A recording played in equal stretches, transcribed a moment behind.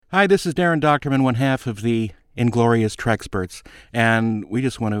Hi, this is Darren Doctorman, one half of the Inglorious Trexperts, and we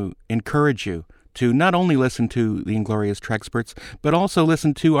just want to encourage you to not only listen to the Inglorious Trexperts, but also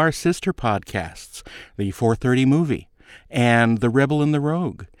listen to our sister podcasts, the 430 Movie, and The Rebel and the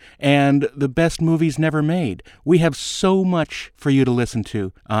Rogue, and The Best Movies Never Made. We have so much for you to listen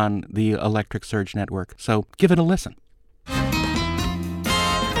to on the Electric Surge Network, so give it a listen.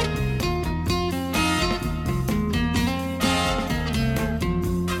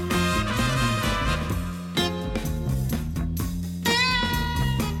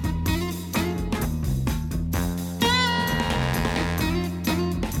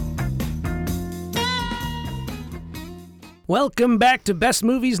 Welcome back to Best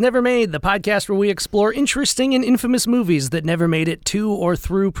Movies Never Made, the podcast where we explore interesting and infamous movies that never made it to or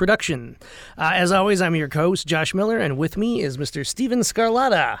through production. As always, I'm your co-host, Josh Miller, and with me is Mr. Steven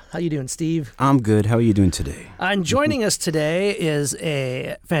Scarlatta. How you doing, Steve? I'm good. How are you doing today? And joining us today is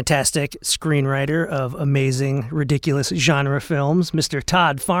a fantastic screenwriter of amazing, ridiculous genre films, Mr.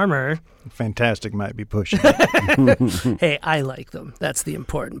 Todd Farmer. Fantastic might be pushing. Hey, I like them. That's the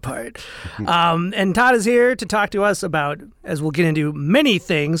important part. And Todd is here to talk to us about, as we'll get into, many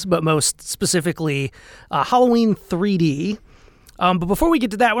things, but most specifically Halloween 3D. But before we get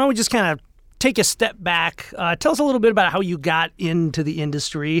to that, why don't we just kind of take a step back. Tell us a little bit about how you got into the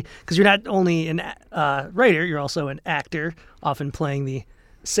industry, because you're not only a writer, you're also an actor, often playing the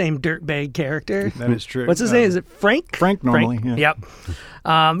same dirtbag character. That is true. What's his name? Is it Frank? Frank normally, Frank? yeah.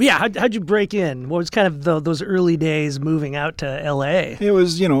 Yep. How'd you break in? What was kind of those early days moving out to L.A.? It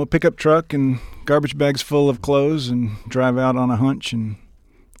was, a pickup truck and garbage bags full of clothes and drive out on a hunch and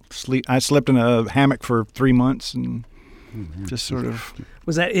sleep. I slept in a hammock for 3 months and just sort of...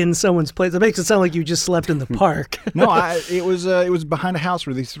 Was that in someone's place? It makes it sound like you just slept in the park. No, it was behind a house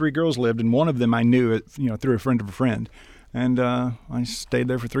where these 3 girls lived, and one of them I knew through a friend of a friend. And I stayed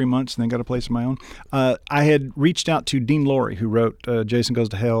there for 3 months and then got a place of my own. I had reached out to Dean Lorey, who wrote Jason Goes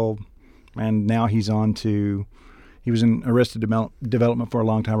to Hell, and now he was in Arrested Development for a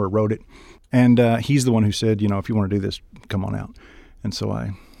long time, or wrote it. And he's the one who said, if you want to do this, come on out. And so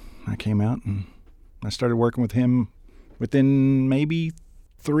I came out and I started working with him within maybe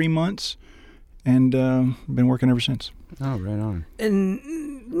 3 months, and been working ever since. Oh, right on. And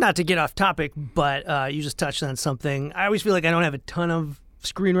not to get off topic, but you just touched on something. I always feel like I don't have a ton of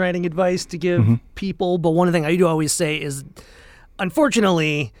screenwriting advice to give people, but one thing I do always say is,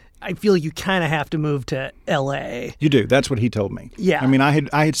 unfortunately, I feel you kind of have to move to L.A. You do. That's what he told me. Yeah. I mean, I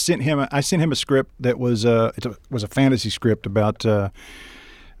had sent him a script that was a fantasy script about it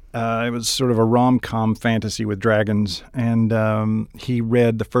was sort of a rom-com fantasy with dragons, and he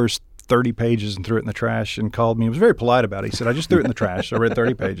read the first 30 pages and threw it in the trash and called me. He was very polite about it. He said, I just threw it in the trash. I read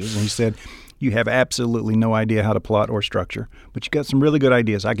 30 pages. And he said, you have absolutely no idea how to plot or structure, but you got some really good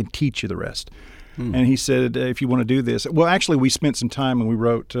ideas. I can teach you the rest. And he said, if you want to do this. Well, actually, we spent some time and we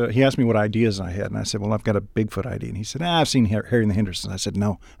wrote, he asked me what ideas I had. And I said, well, I've got a Bigfoot idea. And he said, I've seen Harry and the Hendersons. I said,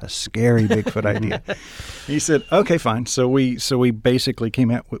 no, a scary Bigfoot idea. He said, okay, fine. So we basically came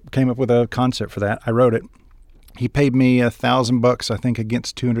up with a concept for that. I wrote it. He paid me $1,000, I think,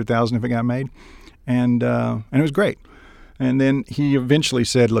 against $200,000 if it got made, and it was great. And then he eventually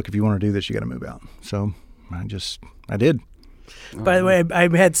said, "Look, if you want to do this, you got to move out." So I did. By the way,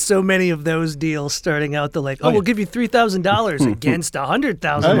 I've had so many of those deals starting out. They're like, we'll give you $3,000 against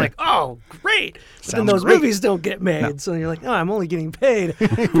 $100,000. I'm like, oh, great. But then those movies don't get made. No. So you're like, no, I'm only getting paid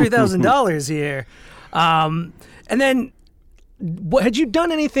 $3,000 here. And then, had you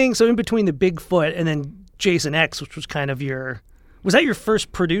done anything? So in between the Bigfoot and then Jason X, which was kind of was that your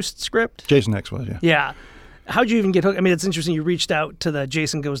first produced script? Jason X was, yeah. Yeah. How'd you even get hooked? I mean, it's interesting you reached out to the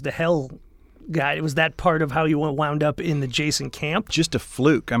Jason Goes to Hell guy. Was that part of how you wound up in the Jason camp? Just a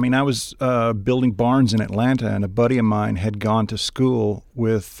fluke. I mean, I was building barns in Atlanta, and a buddy of mine had gone to school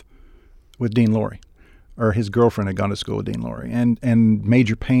with Dean Lorey, or his girlfriend had gone to school with Dean Lorey, and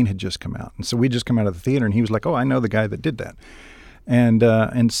Major Payne had just come out. And so we'd just come out of the theater, and he was like, oh, I know the guy that did that.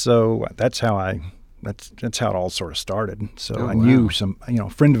 And so that's how That's how it all sort of started. So I knew some,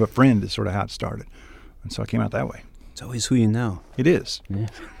 friend of a friend is sort of how it started. And so I came out that way. It's always who you know. It is. Yeah.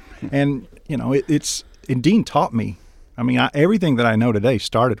 And, and Dean taught me. I mean, everything that I know today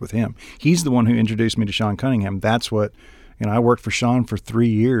started with him. He's the one who introduced me to Sean Cunningham. That's what, I worked for Sean for 3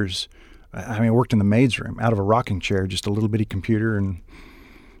 years. I worked in the maid's room out of a rocking chair, just a little bitty computer. And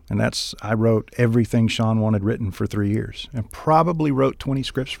I wrote everything Sean wanted written for 3 years, and probably wrote 20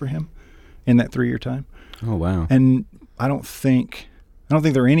 scripts for him in that 3-year time. Oh, wow. And I don't think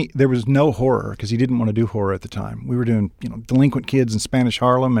there was no horror, because he didn't want to do horror at the time. We were doing, delinquent kids in Spanish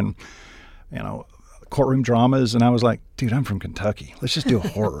Harlem and, courtroom dramas, and I was like, dude, I'm from Kentucky. Let's just do a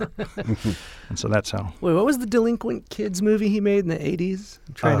horror. And so that's how. Wait, what was the Delinquent Kids movie he made in the 80s?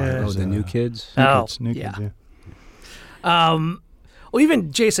 I'm trying to. Oh, the New Kids? New Kids, yeah. Well,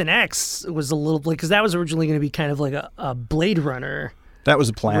 even Jason X was a little because that was originally going to be kind of like a Blade Runner That was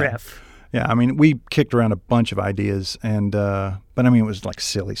the plan. riff. Yeah, I mean, we kicked around a bunch of ideas, and but I mean, it was like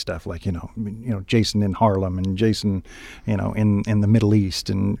silly stuff, like Jason in Harlem and Jason, in the Middle East,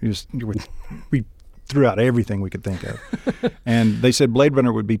 and we threw out everything we could think of. And they said Blade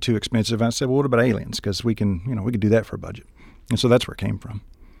Runner would be too expensive. I said, well, what about Aliens? Because we could do that for a budget, and so that's where it came from.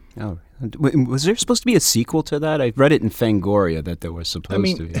 Oh, was there supposed to be a sequel to that? I read it in Fangoria that there was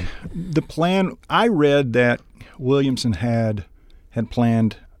supposed to be. The plan, I read that Williamson had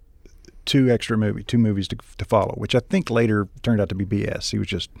planned two movies to follow, which I think later turned out to be BS. He was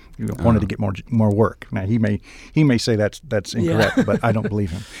just wanted to get more work. Now he may say that's incorrect, but I don't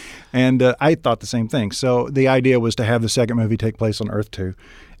believe him. And I thought the same thing. So the idea was to have the second movie take place on Earth 2,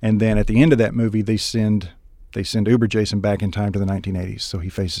 and then at the end of that movie they send Uber Jason back in time to the 1980s, so he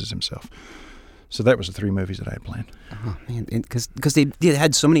faces himself. So that was the 3 movies that I had planned. Oh, man, because they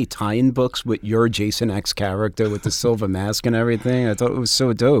had so many tie-in books with your Jason X character with the silver mask and everything. I thought it was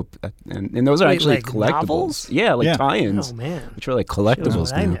so dope. And those are actually like collectibles. Novels? Yeah, tie-ins. Oh, man. Which are like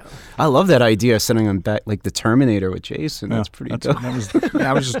collectibles I now. know. I love that idea of sending them back like the Terminator with Jason. That's pretty dope.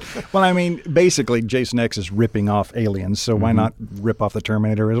 Well, I mean, basically, Jason X is ripping off Aliens, so why not rip off the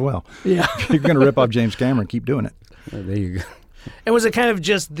Terminator as well? Yeah. If you're going to rip off James Cameron, keep doing it. Oh, there you go. And was it kind of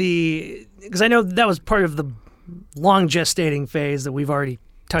just because I know that was part of the long gestating phase that we've already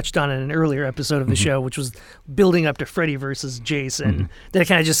touched on in an earlier episode of the show, which was building up to Freddy versus Jason. Did it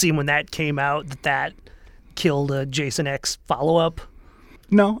kind of just seem when that came out that killed a Jason X follow-up?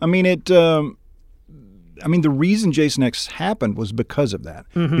 No, I mean, the reason Jason X happened was because of that,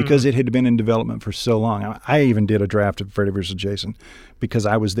 because it had been in development for so long. I even did a draft of Freddy vs. Jason because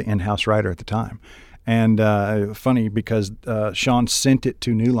I was the in-house writer at the time. And funny because Sean sent it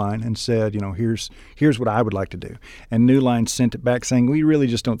to New Line and said, here's what I would like to do. And New Line sent it back saying, we really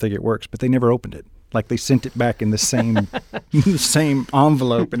just don't think it works, but they never opened it. Like they sent it back in the same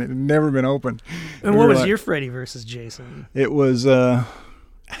envelope, and it had never been opened. And what was your Freddy versus Jason? It was, I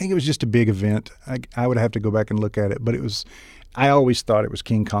think it was just a big event. I would have to go back and look at it, but it was. I always thought it was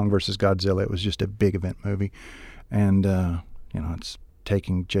King Kong versus Godzilla. It was just a big event movie, and it's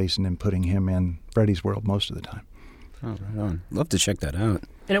taking Jason and putting him in Freddy's world most of the time. Oh, right on. Love to check that out.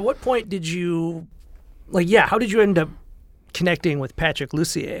 And at what point did you, how did you end up connecting with Patrick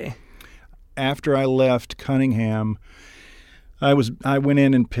Lussier? After I left Cunningham, I went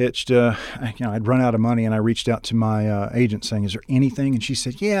in and pitched. I'd run out of money, and I reached out to my agent saying, "Is there anything?" And she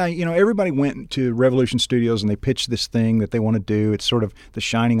said, "Yeah, everybody went to Revolution Studios and they pitched this thing that they want to do. It's sort of The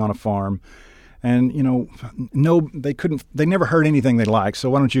Shining on a farm." And, no, they couldn't, they never heard anything they liked.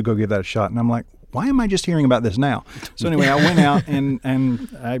 So why don't you go give that a shot? And I'm like, why am I just hearing about this now? So anyway, I went out and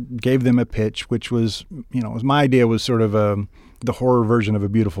I gave them a pitch, which was, my idea was sort of the horror version of A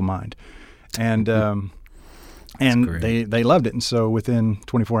Beautiful Mind. And they loved it. And so within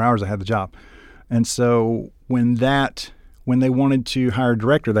 24 hours, I had the job. And so when they wanted to hire a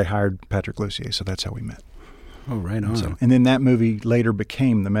director, they hired Patrick Lussier. So that's how we met. Oh, right on. And then that movie later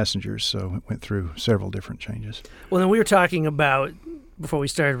became The Messengers, so it went through several different changes. Well, then we were talking about, before we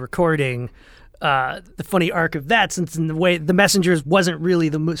started recording, the funny arc of that, since in the way The Messengers wasn't really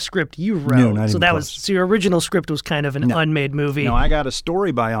the script you wrote. No, not even close. So your original script was kind of an unmade movie. No, I got a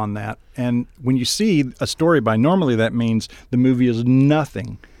story by on that, and when you see a story by, normally that means the movie is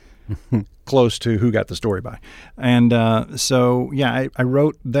nothing close to who got the story by. And I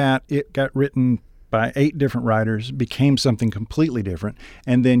wrote that. It got written by 8 different writers, became something completely different.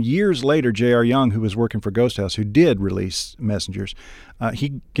 And then years later, J.R. Young, who was working for Ghost House, who did release Messengers,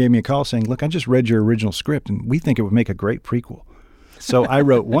 he gave me a call saying, "Look, I just read your original script, and we think it would make a great prequel." So I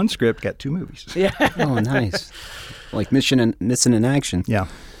wrote one script, got 2 movies. Yeah. Oh, nice. Like Missing in Action. Yeah.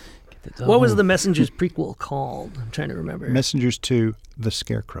 What was the Messengers prequel called? I'm trying to remember. Messengers 2, The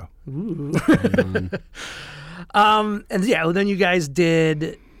Scarecrow. Ooh. Then you guys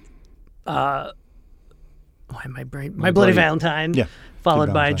did... My Bloody Valentine, followed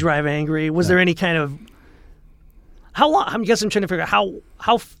by Valentine. Drive Angry. Was there any kind of how long? I guess I'm trying to figure out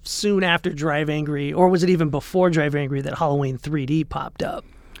how soon after Drive Angry, or was it even before Drive Angry, that Halloween 3D popped up?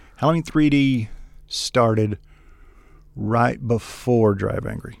 Halloween 3D started right before Drive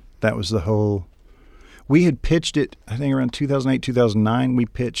Angry. That was the whole. We had pitched it, I think, around 2008, 2009. We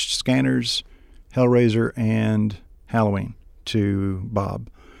pitched Scanners, Hellraiser, and Halloween to Bob,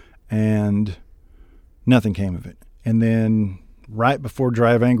 and nothing came of it. And then right before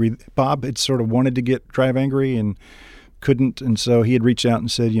Drive Angry. Bob had sort of wanted to get Drive Angry and couldn't, and so he had reached out and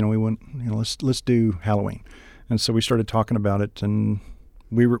said, we want, let's do Halloween. And so we started talking about it, and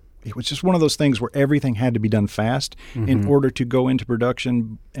it was just one of those things where everything had to be done fast in order to go into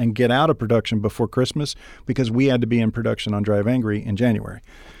production and get out of production before Christmas, because we had to be in production on Drive Angry in January.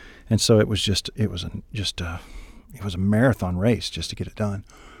 And so it was a marathon race just to get it done.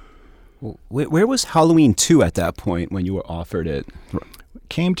 Where was Halloween 2 at that point when you were offered it?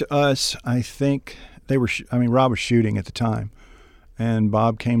 Came to us, I think Rob was shooting at the time, and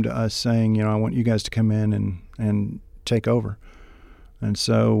Bob came to us saying, I want you guys to come in and take over. And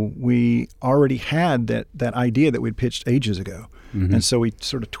so we already had that idea that we'd pitched ages ago. And so we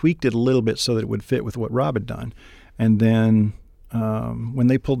sort of tweaked it a little bit so that it would fit with what Rob had done. And then when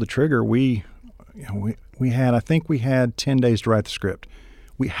they pulled the trigger, we had 10 days to write the script.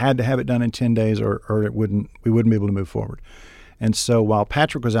 We had to have it done in 10 days or we wouldn't be able to move forward. And so while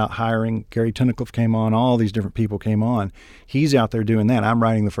Patrick was out hiring, Gary Tunnicliffe came on, all these different people came on. He's out there doing that. I'm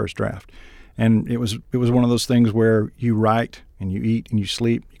writing the first draft. And it was one of those things where you write and you eat and you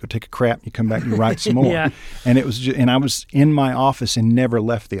sleep, you go take a crap, you come back and you write some more. Yeah. And it was and I was in my office and never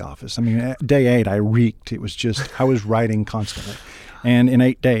left the office. I mean, day 8 I reeked. It was just I was writing constantly. And in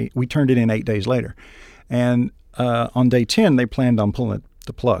 8 days, we turned it in 8 days later. And on day 10 they planned on pulling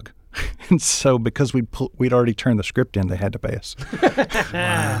the plug. And so because we'd already turned the script in, they had to pay us.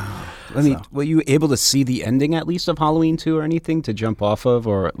 Wow. I mean, were you able to see the ending at least of Halloween 2 or anything to jump off of,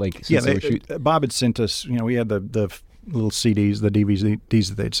 or like? Bob had sent us. We had the little CDs, the DVDs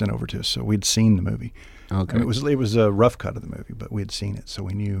that they'd sent over to us, so we'd seen the movie. Okay, it was a rough cut of the movie, but we had seen it, so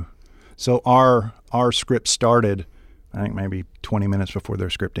we knew. So our script started, I think maybe 20 minutes before their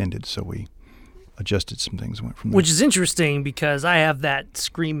script ended. So we adjusted some things and went from there. Which is interesting because I have that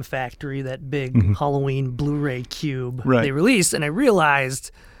Scream Factory, that big Halloween Blu-ray cube they released, and I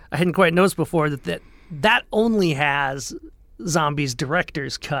realized I hadn't quite noticed before that only has Zombie's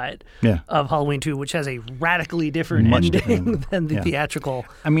director's cut of Halloween 2, which has a radically different ending than the theatrical.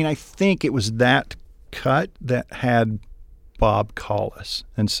 I mean, I think it was that cut that had Bob call us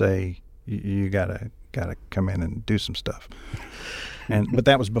and say, "You gotta come in and do some stuff." But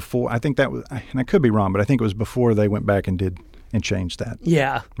that was before. I think that was, and I could be wrong, but I think it was before they went back and changed that.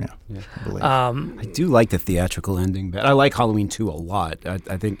 Yeah. I believe. I do like the theatrical ending, but I like Halloween 2 a lot.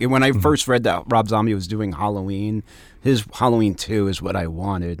 I think when I first read that Rob Zombie was doing Halloween, his Halloween 2 is what I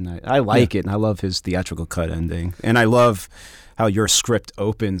wanted, and I like it, and I love his theatrical cut ending, and I love how your script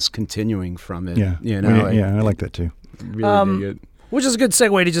opens continuing from it. I like that too. Really dig it. Which is a good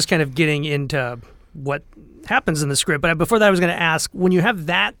segue to just kind of getting into what happens in the script. But before that, I was going to ask, when you have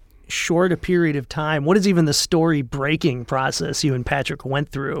that short a period of time, what is even the story breaking process you and Patrick went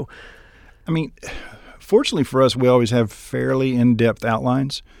through? I mean, fortunately for us, we always have fairly in-depth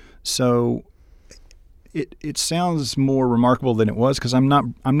outlines, so it sounds more remarkable than it was because I'm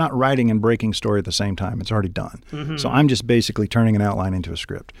not writing and breaking story at the same time. It's already done. So I'm just basically turning an outline into a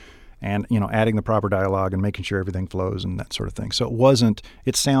script and adding the proper dialogue and making sure everything flows and that sort of thing. So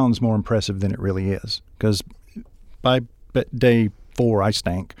it sounds more impressive than it really is, because by day 4 I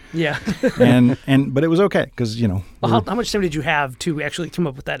stank. Yeah. but it was okay because Well, how much time did you have to actually come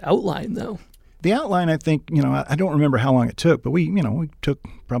up with that outline though? The outline, I think, I don't remember how long it took, but we took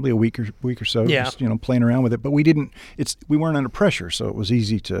probably a week or so, just, playing around with it. But we weren't under pressure, so it was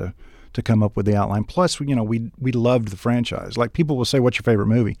easy to come up with the outline. Plus, we loved the franchise. Like, people will say, "What's your favorite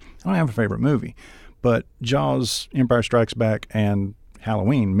movie?" I don't have a favorite movie, but Jaws, Empire Strikes Back, and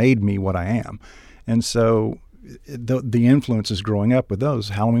Halloween made me what I am, and so the influences growing up with those,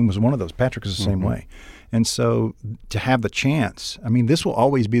 Halloween was one of those. Patrick is the same way, and so to have the chance, I mean, this will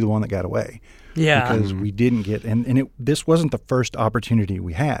always be the one that got away. Yeah, because we didn't get, this wasn't the first opportunity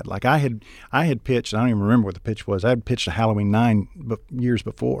we had. Like I had pitched, I don't even remember what the pitch was. I had pitched a Halloween 9 years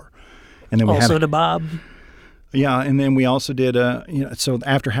before, and then we also to Bob. Yeah, and then we also did so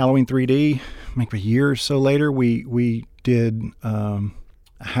after Halloween 3D, maybe a year or so later, we did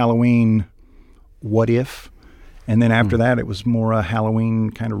Halloween What If, and then after that, it was more a Halloween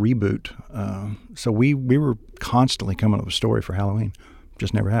kind of reboot. So we were constantly coming up with a story for Halloween.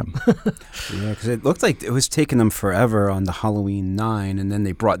 Just never happened. Yeah, because it looked like it was taking them forever on the Halloween 9, and then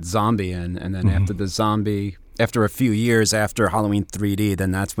they brought Zombie in, and then after a few years after Halloween 3D, then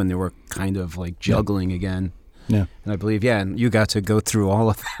that's when they were kind of like juggling again. Yeah. And I believe, and you got to go through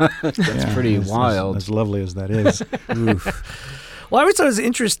all of that. That's pretty wild. As lovely as that is. Oof. Well, I always thought it was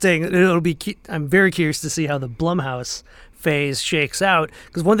interesting. I'm very curious to see how the Blumhouse phase shakes out,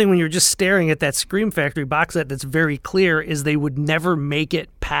 because one thing when you're just staring at that Scream Factory box set that's very clear is they would never make it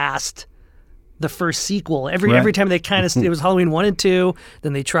past the first sequel. Every time they kind of, it was Halloween 1 and 2,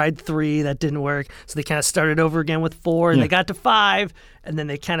 then they tried 3, that didn't work. So they kind of started over again with 4, and they got to 5, and then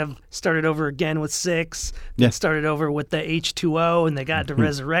they kind of started over again with 6, then started over with the H2O, and they got to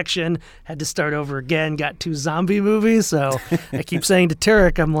Resurrection, had to start over again, got 2 zombie movies. So I keep saying to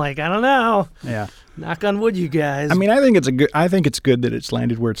Turek, I'm like, I don't know. Yeah. Knock on wood, you guys. I mean, I think it's good that it's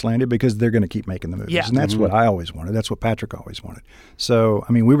landed where it's landed because they're going to keep making the movies, and that's what I always wanted. That's what Patrick always wanted. So,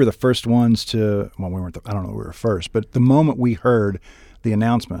 I mean, we were the first ones to. Well, we weren't. I don't know. We were first, but the moment we heard the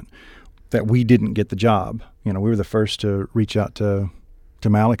announcement that we didn't get the job, we were the first to reach out to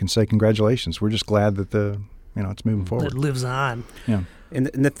Malick and say congratulations. We're just glad that it's moving forward. It lives on. Yeah. And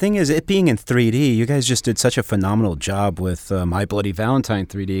the thing is, it being in 3D, you guys just did such a phenomenal job with My Bloody Valentine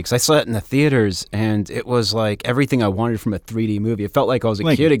 3D. Because I saw it in the theaters, and it was like everything I wanted from a 3D movie. It felt like I was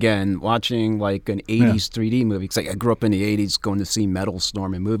a kid again, watching like an 80s 3D movie. Because I grew up in the 80s going to see Metal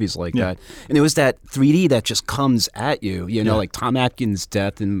Storm and movies like that. And it was that 3D that just comes at you. Like Tom Atkins'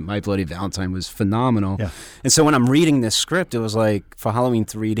 death in My Bloody Valentine was phenomenal. Yeah. And so when I'm reading this script, it was like, for Halloween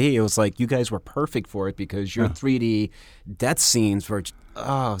 3D, it was like you guys were perfect for it because your 3D death scenes were...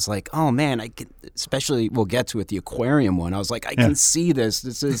 I was like, oh man, I can, especially we'll get to it, the aquarium one. I was like, I can see this.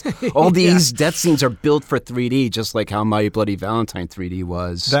 This is all these death scenes are built for 3D, just like how My Bloody Valentine 3D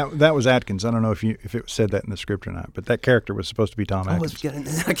was. That was Atkins. I don't know if it said that in the script or not, but that character was supposed to be Tom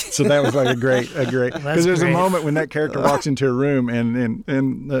Atkins. So that was like a great because there's a moment when that character walks into a room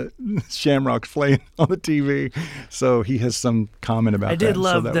and Shamrock's playing on the TV, so he has some comment about that. I did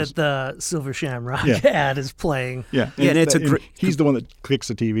love that the Silver Shamrock ad is playing. Yeah, and it's he's the one that clicks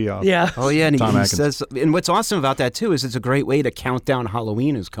the TV off. Yeah. Oh yeah, and he says, and what's awesome about that too is it's a great way to count down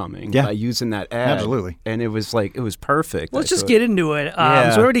Halloween is coming by using that ad. Absolutely. And it was perfect. Let's just get into it.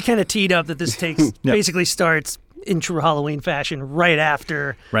 So we already kind of teed up that this basically starts in true Halloween fashion right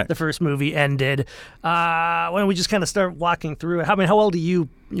after the first movie ended. Why don't we just kind of start walking through it? How old do you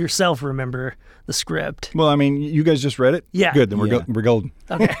yourself remember the script? Well, I mean, you guys just read it? Yeah. Good, then we're golden.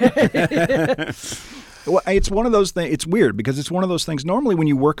 Okay. Well, it's one of those things. It's weird because it's one of those things. Normally, when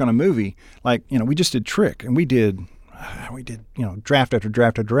you work on a movie, like we just did Trick, and we did draft after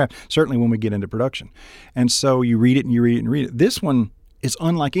draft after draft. Certainly, when we get into production, and so you read it and you read it and read it. This one is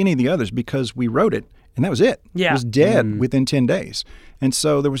unlike any of the others because we wrote it and that was it. Yeah. It was dead within 10 days, and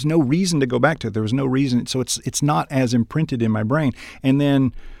so there was no reason to go back to it. There was no reason. So it's not as imprinted in my brain, and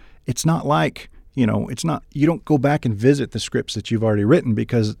then it's not like. It's not. You don't go back and visit the scripts that you've already written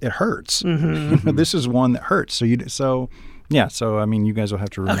because it hurts. Mm-hmm. This is one that hurts. So I mean, you guys will have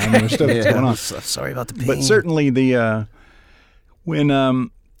to remind me of stuff that's going on. Sorry about the pain. But certainly the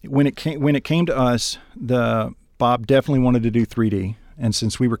when it came to us, Bob definitely wanted to do 3D, and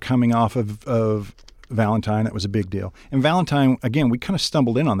since we were coming off of Valentine, that was a big deal. And Valentine, again, we kind of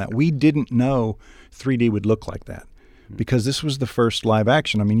stumbled in on that. We didn't know 3D would look like that. Because this was the first live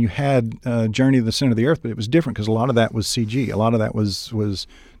action. I mean, you had Journey to the Center of the Earth, but it was different because a lot of that was CG. A lot of that was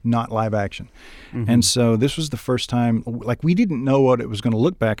not live action. Mm-hmm. And so this was the first time, like we didn't know what it was going to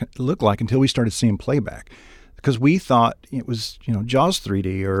look like until we started seeing playback. Because we thought it was, Jaws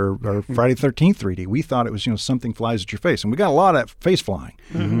 3D or Friday the 13th 3D. We thought it was, something flies at your face. And we got a lot of face flying.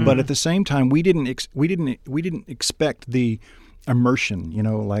 Mm-hmm. But at the same time, we didn't expect the immersion,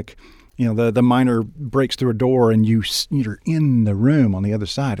 the miner breaks through a door and you're in the room on the other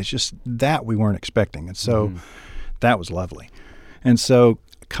side. It's just that we weren't expecting. And so that was lovely. And so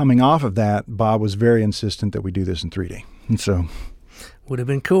coming off of that, Bob was very insistent that we do this in 3D. And so... Would have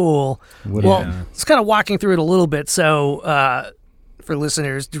been cool. It's kind of walking through it a little bit. So for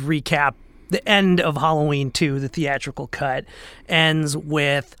listeners, to recap, the end of Halloween 2, the theatrical cut, ends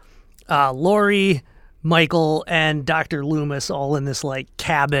with Laurie... Michael and Dr. Loomis all in this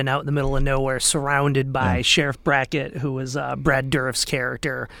cabin out in the middle of nowhere, surrounded by Sheriff Brackett, who was Brad Dourif's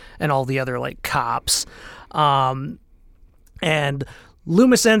character, and all the other cops. And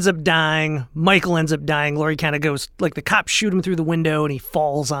Loomis ends up dying. Michael ends up dying. Laurie kind of goes the cops shoot him through the window, and he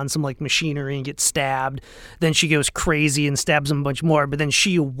falls on some machinery and gets stabbed. Then she goes crazy and stabs him a bunch more. But then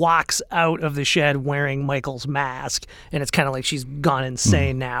she walks out of the shed wearing Michael's mask, and it's kind of like she's gone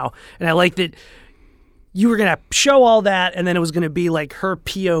insane now. And I like that. You were going to show all that, and then it was going to be her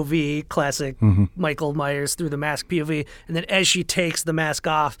POV, classic Michael Myers through the mask POV. And then as she takes the mask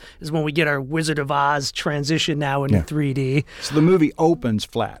off is when we get our Wizard of Oz transition now into 3D. So the movie opens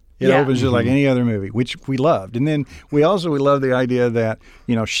flat. It opens just like any other movie, which we loved. And then we love the idea that,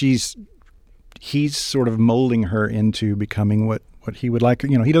 he's sort of molding her into becoming what he would like.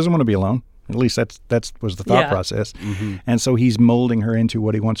 He doesn't want to be alone. At least that was the thought process. And so he's molding her into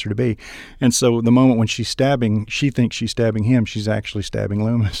what he wants her to be. And so the moment when she thinks she's stabbing him, she's actually stabbing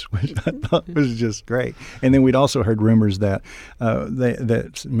Loomis, which I thought was just great. And then we'd also heard rumors that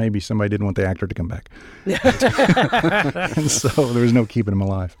that maybe somebody didn't want the actor to come back. And so there was no keeping him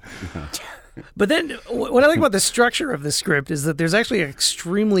alive. But then what I like about the structure of the script is that there's actually an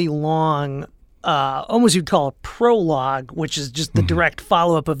extremely long, almost you'd call a prologue, which is just the direct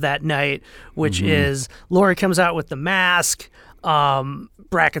follow-up of that night, which is Laurie comes out with the mask.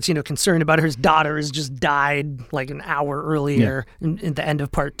 Brackett's, concerned about her daughter has just died like an hour earlier in the end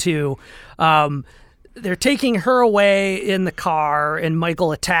of part 2. They're taking her away in the car, and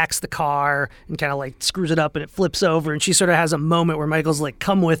Michael attacks the car and kind of like screws it up, and it flips over, and she sort of has a moment where Michael's like,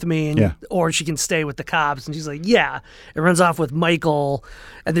 come with me, or she can stay with the cops, and she's like, yeah. It runs off with Michael,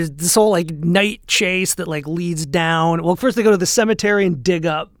 and there's this whole like night chase that like leads down. Well, first they go to the cemetery and dig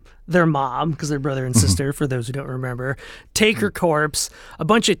up their mom, because they're brother and sister, for those who don't remember, take her corpse. A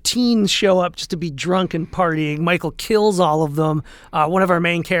bunch of teens show up just to be drunk and partying. Michael kills all of them. One of our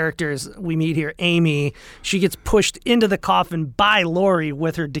main characters we meet here, Amy, she gets pushed into the coffin by Laurie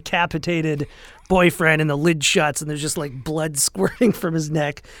with her decapitated boyfriend, and the lid shuts, and there's just like blood squirting from his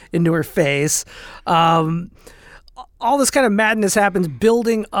neck into her face. All this kind of madness happens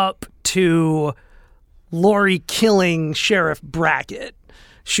building up to Laurie killing Sheriff Brackett.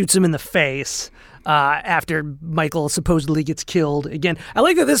 Shoots him in the face after Michael supposedly gets killed again. I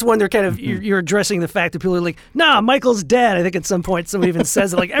like that this one, they're kind of, you're addressing the fact that people are like, nah, Michael's dead. I think at some point somebody even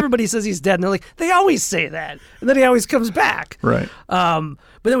says it, like everybody says he's dead, and they're like, they always say that, and then he always comes back. Right. But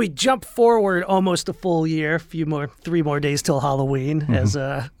then we jump forward almost a full year, 3 more days till Halloween, as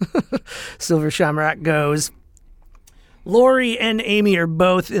Silver Shamrock goes. Laurie and Amy are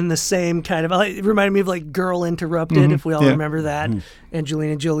both in the same kind of, it reminded me of like Girl Interrupted, if we all remember that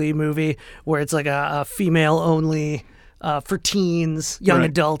Angelina Jolie movie, where it's like a female only for teens, young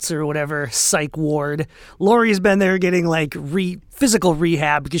adults or whatever, psych ward. Laurie's been there getting like physical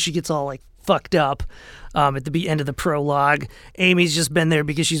rehab because she gets all like fucked up at the end of the prologue. Amy's just been there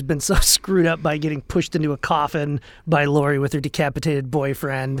because she's been so screwed up by getting pushed into a coffin by Laurie with her decapitated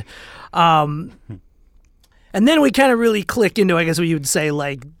boyfriend. And then we kind of really click into, I guess what you would say,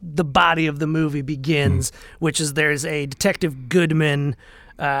 like the body of the movie begins, which is there's a Detective Goodman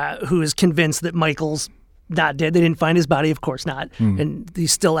who is convinced that Michael's not dead. They didn't find his body, of course not. And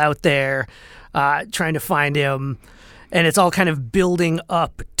he's still out there trying to find him. And it's all kind of building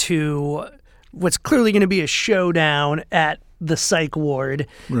up to what's clearly going to be a showdown at the psych ward.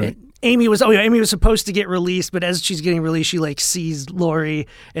 Right. Amy was supposed to get released, but as she's getting released, she like sees Laurie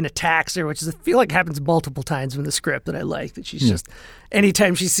and attacks her, which is, I feel like happens multiple times in the script that I like. That she's just,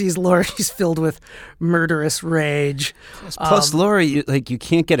 anytime she sees Laurie, she's filled with murderous rage. Plus, Laurie, you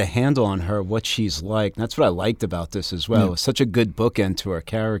can't get a handle on her, what she's like. And that's what I liked about this as well. It was such a good bookend to her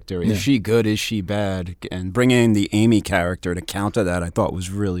character. Is she good? Is she bad? And bringing in the Amy character to counter that, I thought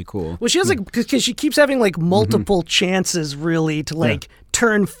was really cool. Well, she has like, because she keeps having like multiple chances really to like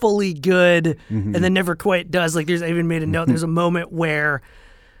turn fully good, and then never quite does. Like, I even made a note. There's a moment where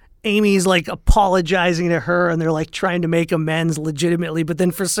Amy's like apologizing to her, and they're like trying to make amends legitimately. But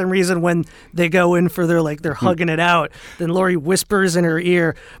then for some reason, when they go in for they're hugging it out, then Laurie whispers in her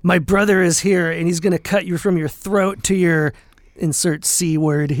ear, "My brother is here, and he's going to cut you from your throat to your," insert C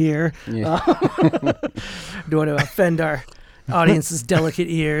word here. Don't want to offend our audience's delicate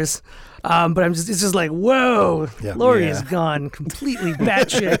ears. But it's just like, whoa, Laurie has gone completely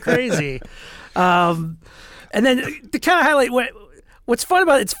batshit crazy. And then to kind of highlight what's fun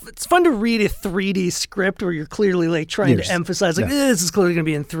about it, it's fun to read a 3D script where you're clearly like trying to emphasize like this is clearly going to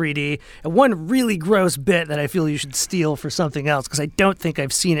be in 3D. And one really gross bit that I feel you should steal for something else, because I don't think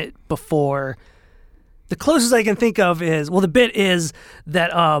I've seen it before. The closest I can think of is, the bit is that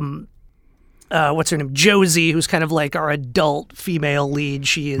what's her name? Josie, who's kind of like our adult female lead.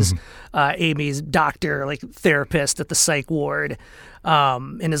 She is Amy's doctor, like therapist at the psych ward,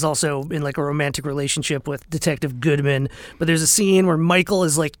 and is also in like a romantic relationship with Detective Goodman. But there's a scene where Michael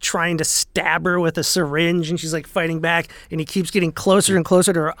is like trying to stab her with a syringe, and she's like fighting back, and he keeps getting closer and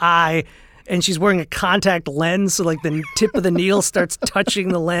closer to her eye. And she's wearing a contact lens, so like the tip of the needle starts touching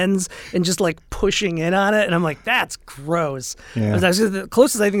the lens and just like pushing in on it. And I'm like, that's gross. Yeah. The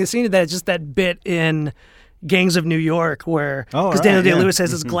closest I think I've seen to that is just that bit in Gangs of New York where, because Daniel Day-Lewis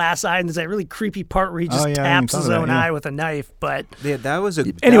has his glass eye, and there's that really creepy part where he just taps his own eye with a knife. But that was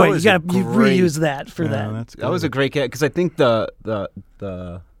a anyway, you reuse that for that. That was a great cat, because I think the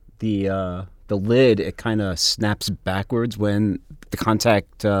lid, it kind of snaps backwards when the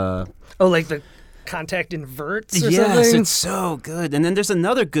contact. Like the contact inverts or yes, something. it's so good. And then there's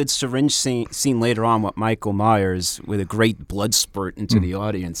another good syringe scene later on with Michael Myers with a great blood spurt into the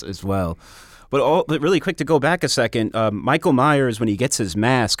audience as well. But really quick to go back a second, Michael Myers, when he gets his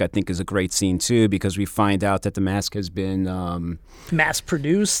mask, I think is a great scene too, because we find out that the mask has been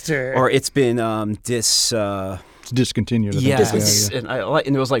mass-produced, or it's been It's discontinued. yes, Yeah.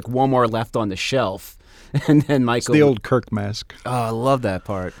 and there was like one more left on the shelf, and then Michael. It's the old Kirk mask. Oh, I love that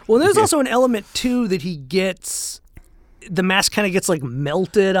part. Well, there's also an element too that he gets. The mask kind of gets like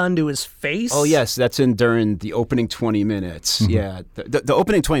melted onto his face. Oh yes, that's during the opening 20 minutes. Yeah, the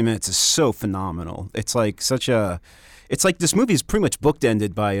opening 20 minutes is so phenomenal. It's like it's like this movie is pretty much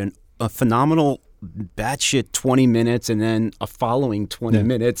bookended by a phenomenal batshit 20 minutes and then a following 20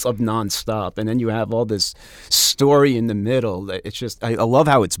 minutes of nonstop, and then you have all this story in the middle. It's just I love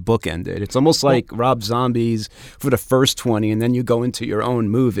how it's bookended. It's almost like Rob Zombie's for the first 20, and then you go into your own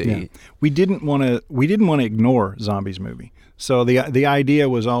movie. Yeah. We didn't want to ignore Zombies movie. So the idea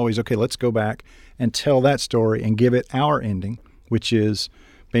was always, okay, let's go back and tell that story and give it our ending, which is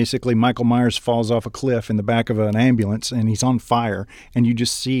basically Michael Myers falls off a cliff in the back of an ambulance and he's on fire, and you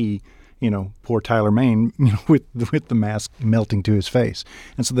just see, poor Tyler Mane, with the mask melting to his face.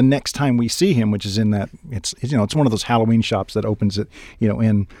 And so the next time we see him, which is in that, it's one of those Halloween shops that opens it,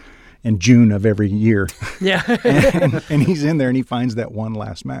 in June of every year. Yeah. and he's in there and he finds that one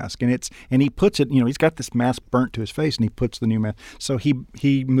last mask, and he puts it, he's got this mask burnt to his face, and he puts the new mask. So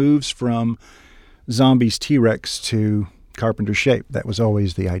he moves from Zombies T-Rex to Carpenter's shape. That was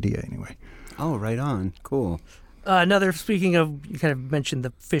always the idea anyway. Oh, right on. Cool. Speaking of, you kind of mentioned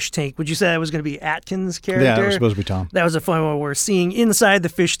the fish tank. Would you say that was going to be Atkins' character? Yeah, it was supposed to be Tom. That was a fun one where we're seeing inside the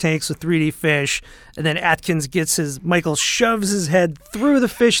fish tanks with 3D fish, and then Atkins Michael shoves his head through the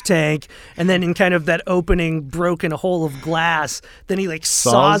fish tank, and then in kind of that opening broken hole of glass, then he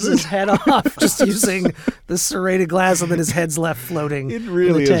saws his head off just using the serrated glass, and then his head's left floating. It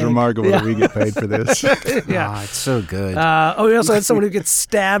really is remarkable that we get paid for this. Yeah. Oh, it's so good. We also had someone who gets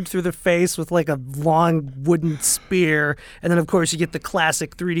stabbed through the face with a long wooden spear, and then of course you get the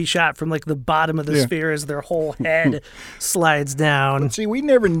classic 3D shot from the bottom of the sphere as their whole head slides down. But see, we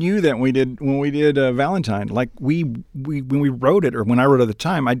never knew that when we did Valentine. When we wrote it, or when I wrote it at the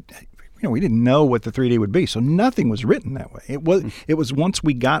time, we didn't know what the 3D would be, so nothing was written that way. It was once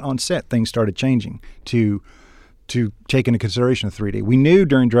we got on set, things started changing to take into consideration of 3D. We knew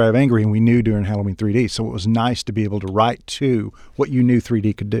during Drive Angry and we knew during Halloween 3D, so it was nice to be able to write to what you knew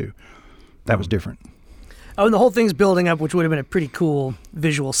 3D could do. That was different. Oh, and the whole thing's building up, which would have been a pretty cool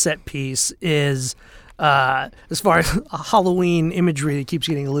visual set piece, is as far as Halloween imagery that keeps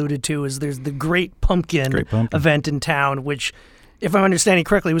getting alluded to, is there's the Great Pumpkin event in town, which, if I'm understanding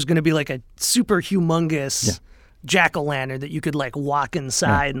correctly, was going to be like a super humongous jack-o'-lantern that you could walk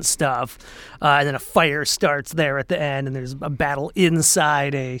inside and stuff. And then a fire starts there at the end, and there's a battle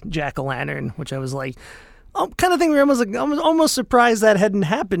inside a jack-o'-lantern, which I was like, kind of thing where I'm almost surprised that hadn't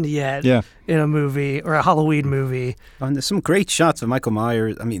happened yet in a movie or a Halloween movie. And there's some great shots of Michael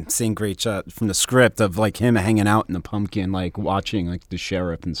Myers. I mean, seeing great shot from the script of him hanging out in the pumpkin, watching the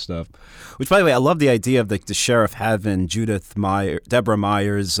sheriff and stuff. Which, by the way, I love the idea of the sheriff having Deborah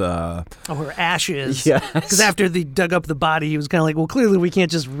Myers. Her ashes. Yes. Because after they dug up the body, he was kind of well, clearly we can't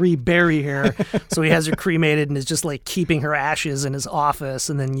just rebury her. So he has her cremated and is just keeping her ashes in his office,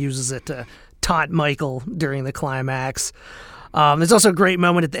 and then uses it to taunt Michael during the climax. There's also a great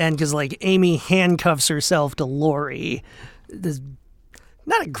moment at the end because Amy handcuffs herself to Laurie. This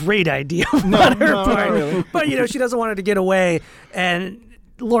not a great idea on her part, really. But she doesn't want her to get away, and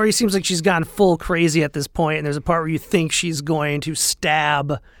Laurie seems like she's gone full crazy at this point. And there's a part where you think she's going to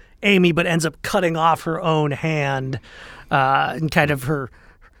stab Amy, but ends up cutting off her own hand, and kind of her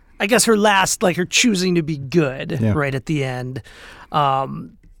last, her choosing to be good right at the end.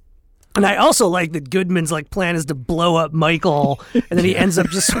 And I also like that Goodman's plan is to blow up Michael, and then he ends up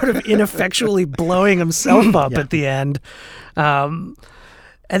just sort of ineffectually blowing himself up at the end. And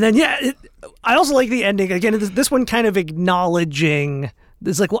then, I also like the ending. Again, this one kind of acknowledging,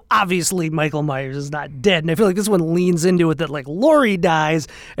 it's obviously Michael Myers is not dead. And I feel like this one leans into it that Laurie dies,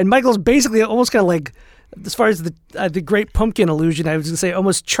 and Michael's basically almost kind of as far as the Great Pumpkin illusion, I was going to say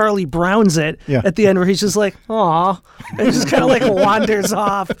almost Charlie Browns it at the end, where he's just aw, and just kind of wanders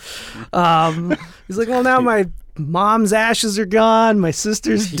off. He's well, now my mom's ashes are gone, my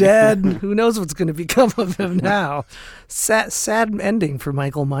sister's dead, who knows what's going to become of him now. Sad ending for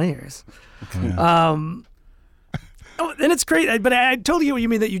Michael Myers. And it's great, but I totally get what you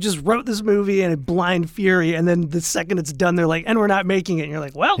mean, that you just wrote this movie in a blind fury, and then the second it's done, they're and we're not making it. And you're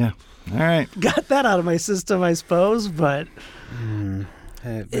well, all right, got that out of my system, I suppose, but...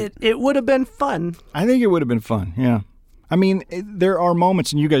 It would have been fun. I think it would have been fun. Yeah. I mean, there are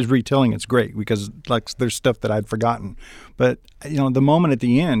moments, and you guys retelling it's great because like there's stuff that I'd forgotten. But the moment at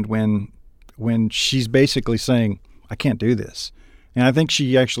the end when she's basically saying, "I can't do this," and I think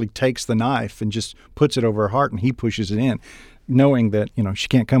she actually takes the knife and just puts it over her heart, and he pushes it in, knowing that she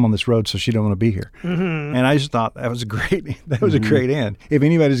can't come on this road, so she don't want to be here. Mm-hmm. And I just thought that was a great end. If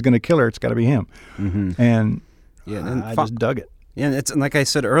anybody's going to kill her, it's got to be him. Mm-hmm. And and I just dug it. Yeah, and like I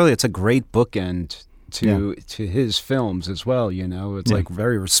said earlier, it's a great bookend to his films as well. It's like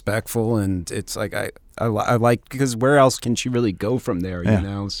very respectful, and it's like I like, because where else can she really go from there?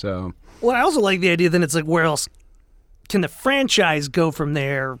 So. Well, I also like the idea that it's like, where else can the franchise go from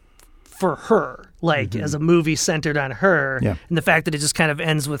there for her? Like as a movie centered on her, and the fact that it just kind of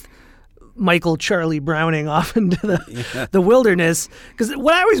ends with Michael Charlie Browning off into the wilderness. Because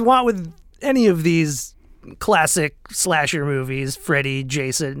what I always want with any of these classic slasher movies, Freddy,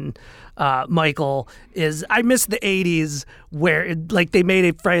 Jason, Michael, is I miss the 80s where they made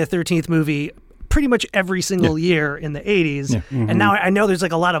a Friday the 13th movie pretty much every single year in the 80s. Yeah. Mm-hmm. And now I know there's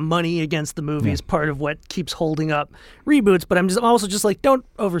like a lot of money against the movie as part of what keeps holding up reboots, but I'm also just like, don't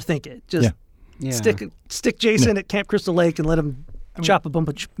overthink it. Just stick Jason at Camp Crystal Lake and let him chop a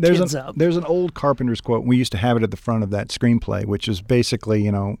bunch of kids up. There's an old Carpenter's quote. We used to have it at the front of that screenplay, which is basically,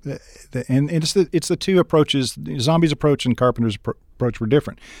 and it's the two approaches. Zombie's approach and Carpenter's approach were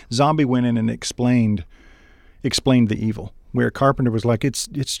different. Zombie went in and explained the evil, where Carpenter was like, it's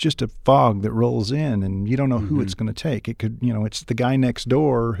just a fog that rolls in, and you don't know who it's going to take. It could, it's the guy next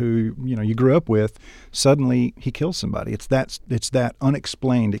door who you grew up with. Suddenly he kills somebody. It's that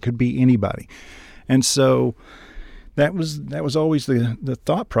unexplained. It could be anybody, and so. That was always the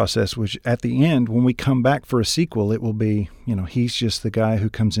thought process, which at the end, when we come back for a sequel, it will be, he's just the guy who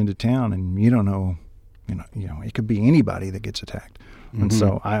comes into town, and you don't know, it could be anybody that gets attacked. And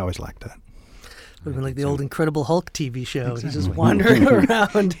so I always liked that. It would have been like the old Incredible Hulk TV show. Exactly. He's just wandering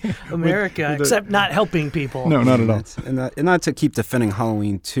around America, except not helping people. No, not at all. And not to keep defending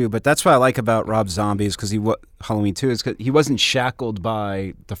Halloween 2, but that's what I like about Rob Zombie is because Halloween 2 is because he wasn't shackled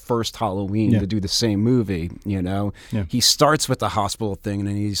by the first Halloween to do the same movie, Yeah. He starts with the hospital thing, and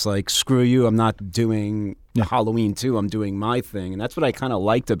then he's like, screw you, I'm not doing Halloween 2, I'm doing my thing. And that's what I kind of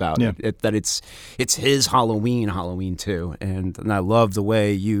liked about it, that it's his Halloween 2. And I love the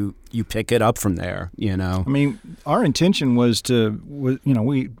way you pick it up from there, I mean, our intention was we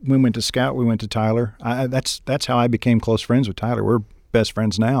went to Scout, we went to Tyler. That's how I became close friends with Tyler. We're best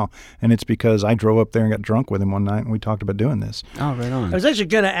friends now, and it's because I drove up there and got drunk with him one night, and we talked about doing this. Oh, right on. I was actually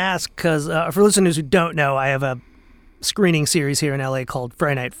going to ask, because for listeners who don't know, I have a screening series here in LA called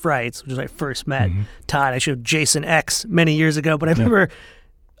Friday Night Frights, which is where I first met Todd. I showed Jason X many years ago, but I remember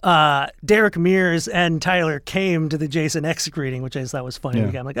Derek Mears and Tyler came to the Jason X screening, which I just thought was funny.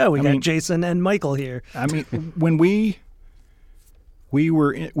 I'm like, we got Jason and Michael here. I mean, when we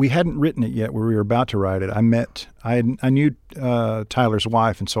hadn't written it yet, where we were about to write it. I knew Tyler's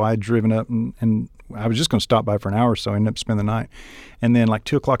wife, and so I had driven up, and I was just going to stop by for an hour or so. I ended up spending the night, and then like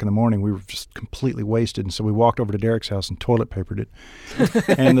 2:00 in the morning, we were just completely wasted, and so we walked over to Derek's house and toilet papered it,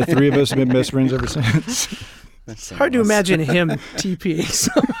 and the three of us have been best friends ever since. It's hard to imagine him TPing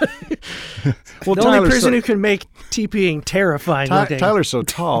somebody. Well, the only person who can make TPing terrifying looking. Tyler's so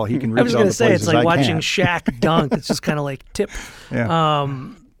tall, he can reach I was all the places I say, it's like watching can't. Shaq dunk. It's just kind of like tip. Yeah.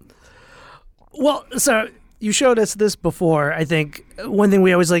 Well, so you showed us this before. I think one thing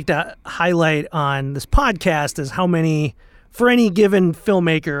we always like to highlight on this podcast is how many, for any given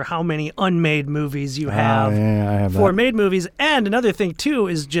filmmaker, how many unmade movies you have, I have for that. made movies. And another thing, too,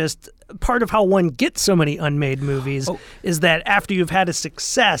 is just part of how one gets so many unmade movies is that after you've had a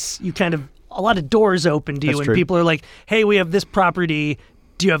success, you kind of, a lot of doors open to you. That's and true. people are like, hey, we have this property.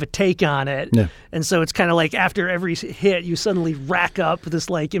 Do you have a take on it? Yeah. And so it's kind of like after every hit, you suddenly rack up this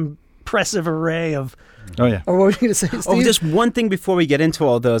like impressive array of. Oh, yeah. Or what were you going to say, Steve? Oh, just one thing before we get into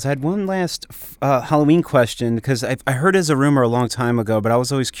all those. I had one last Halloween question, because I heard as a rumor a long time ago, but I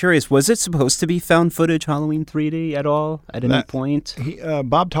was always curious. Was it supposed to be found footage Halloween 3D at all at any point?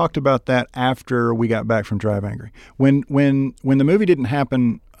 Bob talked about that after we got back from Drive Angry. When the movie didn't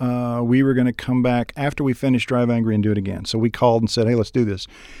happen, we were going to come back after we finished Drive Angry and do it again. So we called and said, hey, let's do this.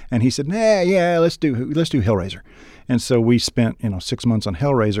 And he said, let's do Hellraiser. And so we spent 6 months on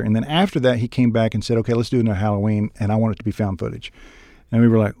Hellraiser, and then after that he came back and said, okay, let's do another Halloween, and I want it to be found footage. And we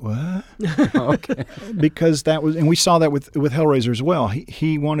were like, what? Okay. Because that was, and we saw that with Hellraiser as well.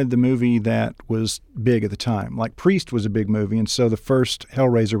 He wanted the movie that was big at the time. Like Priest was a big movie, and so the first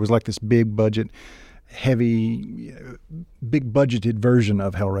Hellraiser was like this big budget, heavy, big budgeted version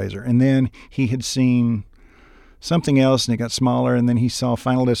of Hellraiser. And then he had seen something else, and it got smaller. And then he saw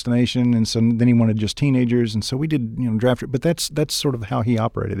Final Destination, and so then he wanted just teenagers, and so we did draft it. But that's sort of how he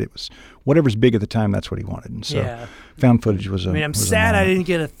operated. It was whatever's big at the time, that's what he wanted. And so found footage was. I'm sad I didn't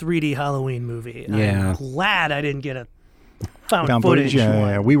get a 3D Halloween movie. Yeah. I'm glad I didn't get a found footage. one.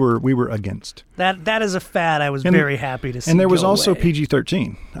 Yeah, we were against that is a fad. I was very happy to see. And there was go also away.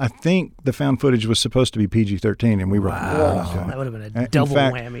 PG-13. I think the found footage was supposed to be PG-13, and we were. That would have been a double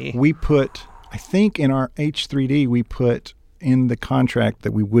whammy. We put, I think, in our H3D, we put in the contract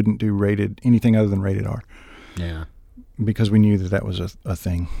that we wouldn't do anything other than rated R. Yeah. Because we knew that was a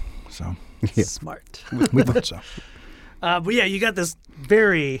thing. So Smart. we thought so. But yeah, you got this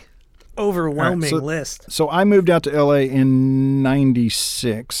very overwhelming list. So I moved out to LA in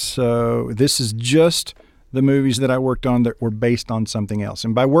 96. So this is just the movies that I worked on that were based on something else.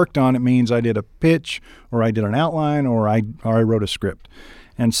 And by worked on, it means I did a pitch, or I did an outline, or I wrote a script.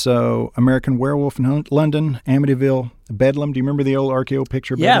 And so American Werewolf in London, Amityville, Bedlam. Do you remember the old RKO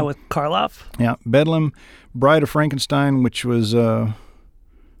picture? Bedlam? Yeah, with Karloff. Yeah, Bedlam, Bride of Frankenstein, which was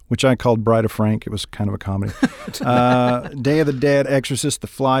which I called Bride of Frank. It was kind of a comedy. Day of the Dead, Exorcist, The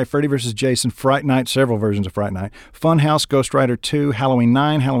Fly, Freddy vs. Jason, Fright Night, several versions of Fright Night, Funhouse, Ghost Rider 2, Halloween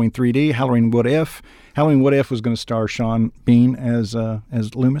 9, Halloween 3D, Halloween What If. Halloween What If was going to star Sean Bean as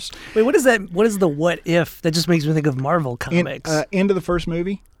Loomis. Wait, what is that? What is the What If? That just makes me think of Marvel comics. End of the first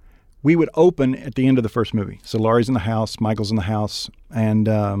movie, we would open at the end of the first movie. So Laurie's in the house, Michael's in the house, and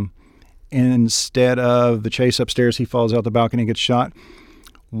instead of the chase upstairs, he falls out the balcony and gets shot.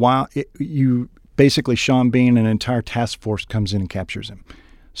 Basically Sean Bean and an entire task force comes in and captures him.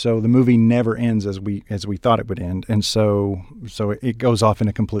 So the movie never ends as we thought it would end, and so it goes off in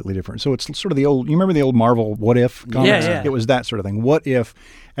a completely different. So it's sort of the old. You remember the old Marvel What If comics? Yeah. It was that sort of thing. What if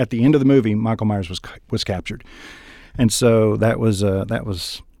at the end of the movie Michael Myers was captured, and so that was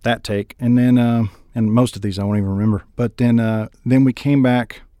that take, and then and most of these I won't even remember. But then we came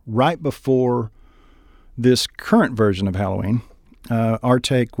back right before this current version of Halloween. Our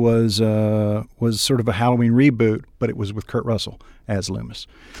take was sort of a Halloween reboot, but it was with Kurt Russell as Loomis.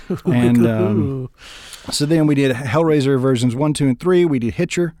 And so then we did Hellraiser versions 1, 2, and 3. We did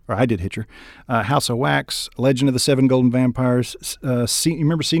Hitcher, or I did Hitcher, House of Wax, Legend of the Seven Golden Vampires. You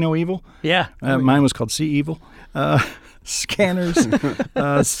remember See No Evil? Yeah. Mine was called See Evil. Scanners,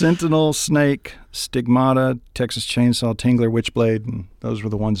 Sentinel, Snake, Stigmata, Texas Chainsaw, Tingler, Witchblade, and those were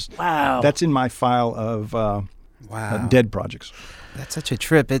the ones. Wow. That's in my file of dead projects. That's such a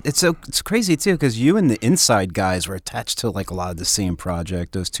trip. It's crazy too, because you and the Inside guys were attached to like a lot of the same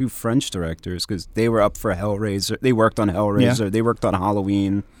project. Those two French directors, because they were up for Hellraiser. They worked on Hellraiser. Yeah. They worked on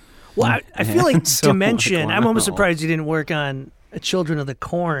Halloween. Well, I feel like So, Dimension. like, I'm almost wow. surprised you didn't work on Children of the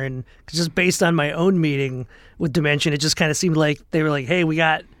Corn, 'cause just based on my own meeting with Dimension, it just kind of seemed like they were like, "Hey, we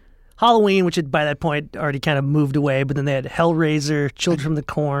got Halloween," which had by that point already kind of moved away, but then they had Hellraiser, Children of the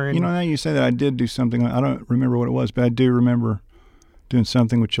Corn. You know, now you say that, I did do something. I don't remember what it was, but I do remember doing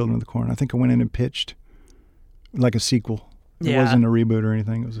something with Children of the Corn. I think I went in and pitched like a sequel. It Yeah. wasn't a reboot or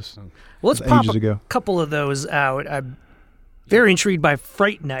anything. It was just Let's it was pop ages ago. a couple of those out. I'm very intrigued by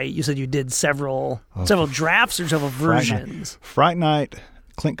Fright Night. You said you did several drafts or several versions. Fright Night,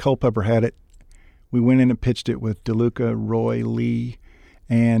 Clint Culpepper had it. We went in and pitched it with DeLuca, Roy, Lee,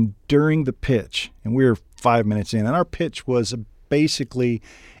 and during the pitch, and we were 5 minutes in, and our pitch was basically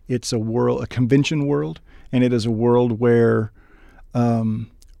it's a convention world, and it is a world where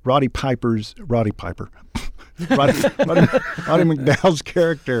Roddy McDowell's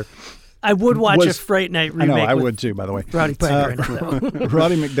character. I would watch a Was- Fright Night I know, remake. I with would too, by the way. Roddy Piper in it, though.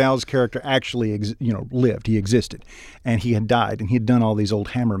 Roddy McDowell's character actually, lived. He existed, and he had died, and he had done all these old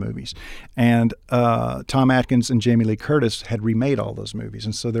Hammer movies. And Tom Atkins and Jamie Lee Curtis had remade all those movies,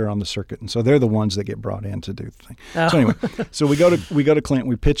 and so they're on the circuit, and so they're the ones that get brought in to do the thing. Oh. So anyway, so we go to Clint.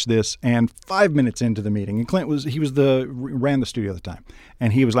 We pitch this, and 5 minutes into the meeting, and Clint ran the studio at the time,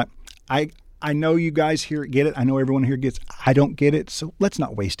 and he was like, I know you guys here get it. I know everyone here gets. I don't get it. So let's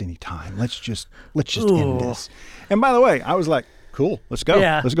not waste any time. Let's just end this. And by the way, I was like, cool. Let's go.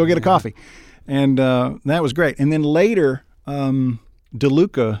 Yeah. Let's go get a coffee. And that was great. And then later,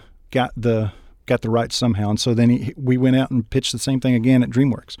 DeLuca got the rights somehow, and so then we went out and pitched the same thing again at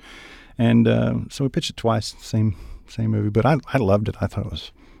DreamWorks. And so we pitched it twice, same movie. But I loved it. I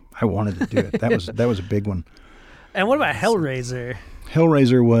wanted to do it. That was a big one. And what about Hellraiser?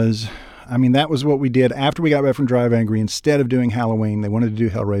 Hellraiser was, that was what we did after we got back from Drive Angry. Instead of doing Halloween, they wanted to do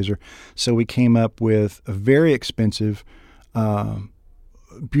Hellraiser. So we came up with a very expensive,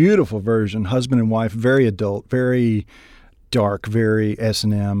 beautiful version, husband and wife, very adult, very dark, very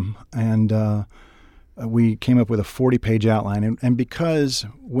S&M. And we came up with a 40-page outline. And because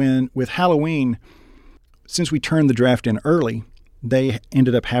with Halloween, since we turned the draft in early, they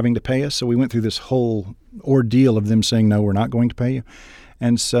ended up having to pay us. So we went through this whole ordeal of them saying, no, we're not going to pay you.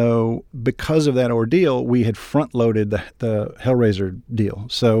 And so because of that ordeal, we had front-loaded the Hellraiser deal.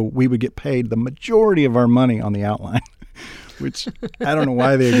 So we would get paid the majority of our money on the outline, which I don't know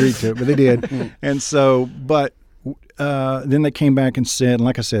why they agreed to it, but they did. And so, but then they came back and said, and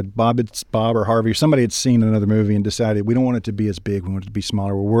like I said, Bob or Harvey, or somebody had seen another movie and decided we don't want it to be as big. We want it to be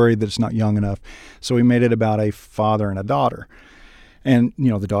smaller. We're worried that it's not young enough. So we made it about a father and a daughter. And,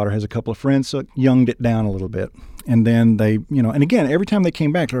 the daughter has a couple of friends, so it younged it down a little bit. And then they, and again, every time they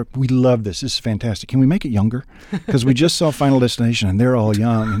came back, they're like, we love this. This is fantastic. Can we make it younger? Because we just saw Final Destination and they're all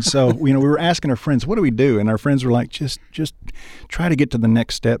young. And so, we were asking our friends, what do we do? And our friends were like, just try to get to the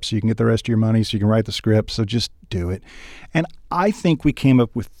next step so you can get the rest of your money, so you can write the script. So just do it. And I think we came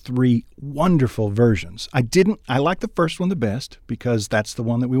up with 3 wonderful versions. I like the first one the best because that's the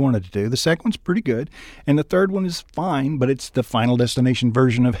one that we wanted to do. The second one's pretty good. And the third one is fine, but it's the Final Destination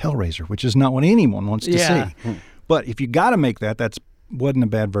version of Hellraiser, which is not what anyone wants to see. But if you got to make that wasn't a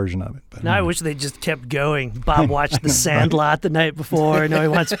bad version of it. But I wish they just kept going. Bob watched The Sandlot the night before. Now he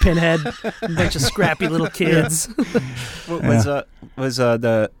wants Pinhead. A bunch of scrappy little kids. Was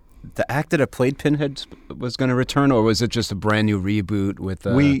the actor that played Pinhead was going to return, or was it just a brand new reboot with?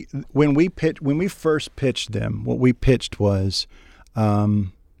 When we first pitched them, what we pitched was,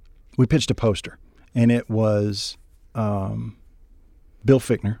 we pitched a poster, and it was Bill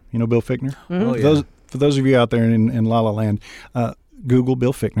Fichtner. You know Bill Fichtner? Mm-hmm. Oh, yeah. For those of you out there in La La Land, Google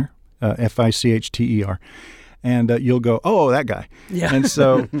Bill Fichtner, Fichter, and you'll go, oh, that guy. Yeah. And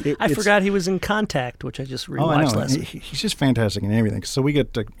so I forgot he was in Contact, which I just rewatched last week. He's just fantastic in everything. So we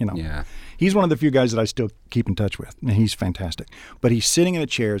get to, he's one of the few guys that I still keep in touch with, and he's fantastic. But he's sitting in a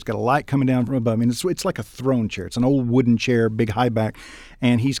chair. It's got a light coming down from above. I mean, it's like a throne chair. It's an old wooden chair, big high back,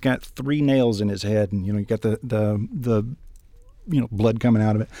 and he's got 3 nails in his head, and you got the blood coming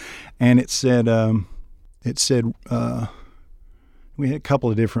out of it, and it said. We had a couple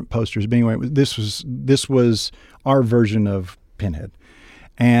of different posters. But anyway, this was our version of Pinhead,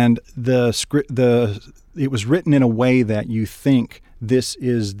 and the script it was written in a way that you think this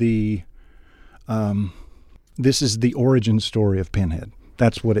is the origin story of Pinhead.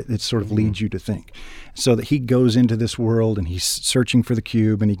 That's what it sort of leads you to think. So that he goes into this world and he's searching for the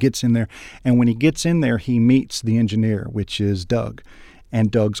cube, and he gets in there, and when he gets in there, he meets the engineer, which is Doug,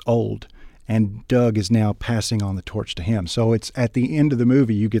 and Doug's old. And Doug is now passing on the torch to him. So it's at the end of the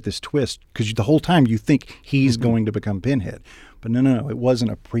movie, you get this twist because the whole time you think he's going to become Pinhead. But no, it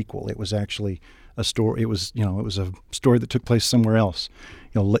wasn't a prequel. It was actually a story. It was a story that took place somewhere else,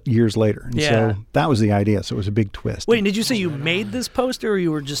 years later. And so that was the idea. So it was a big twist. Wait, did you say you made this poster, or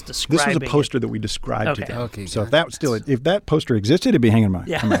you were just describing This was a poster it? that we described to them. Okay, so if that poster existed, it'd be hanging in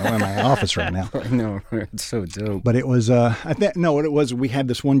my office right now. No, it's so dope. But it was, what it was, we had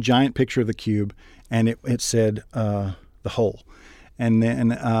this one giant picture of the cube, and it said the hole, and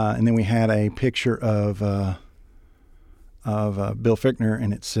then we had a picture of Bill Fichtner,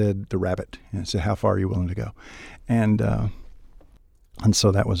 and it said the rabbit, and it said how far are you willing to go, and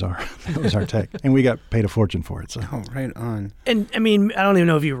so that was our take, and we got paid a fortune for it. So right on. And I mean, I don't even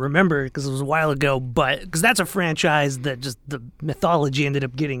know if you remember because it was a while ago, but because that's a franchise that just the mythology ended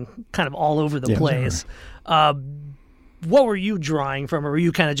up getting kind of all over the place. What were you drawing from, or were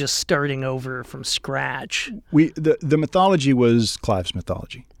you kind of just starting over from scratch? The mythology was Clive's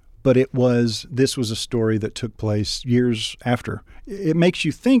mythology, but this was a story that took place years after. It makes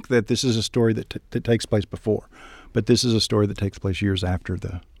you think that this is a story that takes place before, but this is a story that takes place years after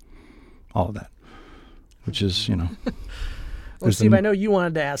all of that, which is Well, Steve, I know you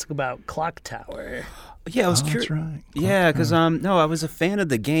wanted to ask about Clock Tower. Yeah, I was curious. That's right. Yeah, because I was a fan of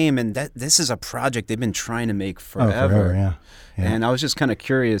the game, and this is a project they've been trying to make forever. Oh, forever, yeah. And I was just kind of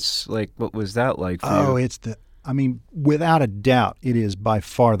curious, what was that like for you? Without a doubt, it is by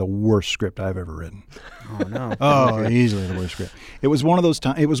far the worst script I've ever written. Oh no! Easily the worst script. It was one of those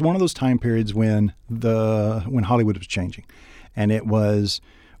time. It was one of those time periods when Hollywood was changing, and it was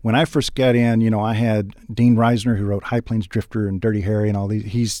when I first got in. I had Dean Reisner, who wrote High Plains Drifter and Dirty Harry and all these.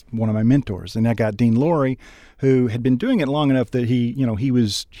 He's one of my mentors, and I got Dean Lorey, who had been doing it long enough that he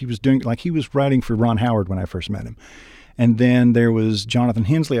was doing, like, he was writing for Ron Howard when I first met him, and then there was Jonathan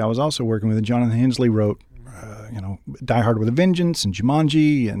Hensley. I was also working with, and Jonathan Hensley wrote. Die Hard with a Vengeance and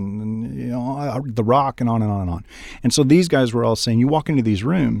Jumanji and The Rock and on and on and on. And so these guys were all saying, you walk into these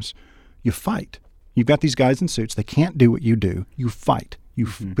rooms, you fight. You've got these guys in suits. They can't do what you do. You fight.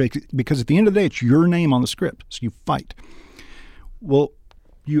 Because at the end of the day, it's your name on the script. So you fight. Well,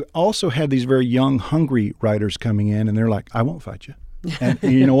 you also had these very young, hungry writers coming in, and they're like, I won't fight you. And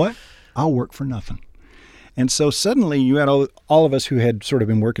you know what? I'll work for nothing. And so suddenly you had all of us who had sort of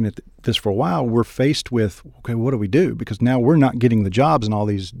been working at this for a while were faced with, okay, what do we do? Because now we're not getting the jobs, and all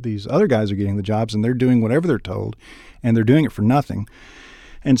these other guys are getting the jobs, and they're doing whatever they're told, and they're doing it for nothing.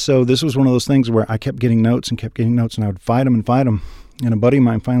 And so this was one of those things where I kept getting notes, and I would fight them. And a buddy of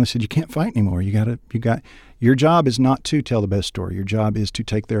mine finally said, you can't fight anymore. Your job is not to tell the best story. Your job is to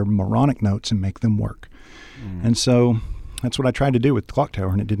take their moronic notes and make them work. And so that's what I tried to do with Clock Tower,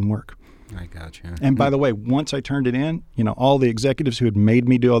 and it didn't work. I got you. And by the way, once I turned it in, all the executives who had made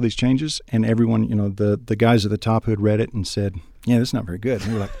me do all these changes, and everyone, the guys at the top who had read it and said, yeah, this is not very good.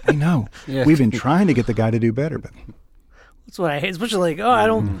 And we were like, I know. Yeah. We've been trying to get the guy to do better, but... That's what I hate, especially like, I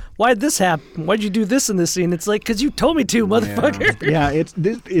don't, why'd this happen? Why'd you do this in this scene? It's like, because you told me to, motherfucker. Yeah,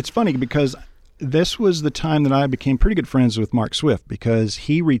 it's funny because this was the time that I became pretty good friends with Mark Swift, because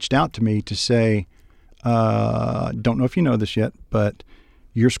he reached out to me to say, don't know if you know this yet, but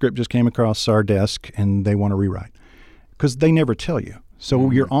your script just came across our desk and they want to rewrite. Because they never tell you.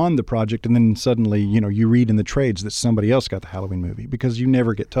 So you're on the project, and then suddenly, you read in the trades that somebody else got the Halloween movie, because you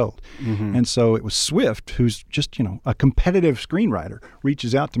never get told. And so it was Swift, who's just, a competitive screenwriter,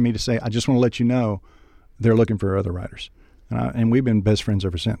 reaches out to me to say, I just want to let you know they're looking for other writers. And we've been best friends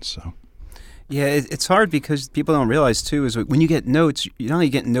ever since. So. Yeah, it's hard because people don't realize, too, is when you get notes, you're not only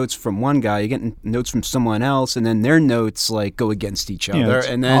getting notes from one guy, you're getting notes from someone else, and then their notes, go against each other.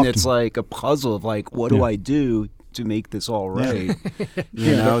 And then it's like a puzzle of, what do I do to make this all right?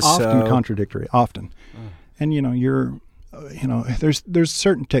 Often contradictory, often. And, there's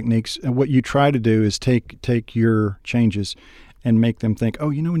certain techniques. And what you try to do is take your changes and make them think, oh,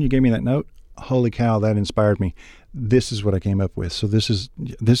 when you gave me that note, holy cow, that inspired me. This is what I came up with. So this is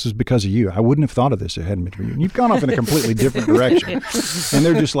because of you. I wouldn't have thought of this if it hadn't been for you. And you've gone off in a completely different direction. And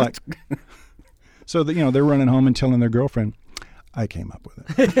they're just like, so that, they're running home and telling their girlfriend, I came up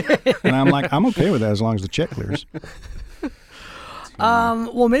with it. And I'm like, I'm okay with that as long as the check clears.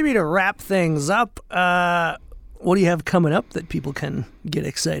 Well, maybe to wrap things up, what do you have coming up that people can get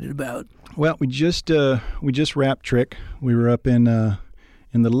excited about? Well, we just wrapped Trick. We were up in the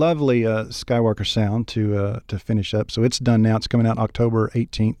lovely Skywalker Sound to finish up. So it's done now. It's coming out October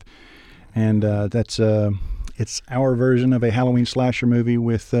 18th. And it's our version of a Halloween slasher movie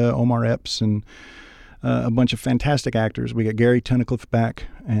with Omar Epps and a bunch of fantastic actors. We got Gary Tunnicliffe back,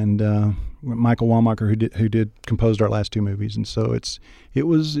 and Michael Wamacher, who composed our last two movies, and so it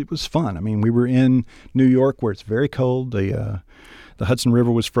was fun. I mean, we were in New York where it's very cold. The Hudson River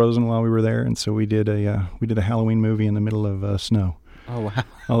was frozen while we were there, and so we did a Halloween movie in the middle of snow. Oh, wow.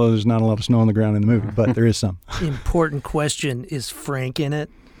 Although there's not a lot of snow on the ground in the movie, but there is some. Important question: is Frank in it?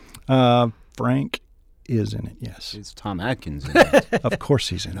 Frank is in it, yes. It's Tom Atkins in it. Of course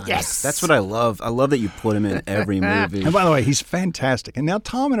he's in it. Yes. That's what I love. I love that you put him in every movie. And by the way, he's fantastic. And now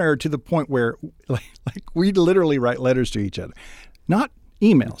Tom and I are to the point where like we literally write letters to each other. Not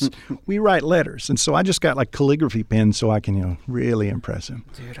emails. We write letters. And so I just got calligraphy pens so I can, really impress him.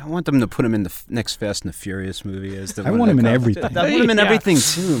 Dude, I want them to put him in the next Fast and the Furious movie. I want him in everything. I want him in everything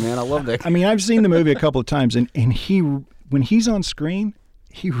too, man. I love that. I mean, I've seen the movie a couple of times, and when he's on screen,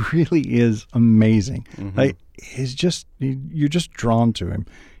 he really is amazing. You're just drawn to him.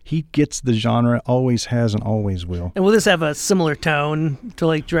 He gets the genre, always has and always will. And will this have a similar tone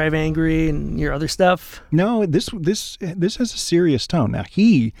to Drive Angry and your other stuff? No, this has a serious tone. Now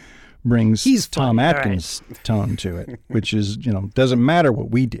he brings Tom Atkins' tone to it, which is doesn't matter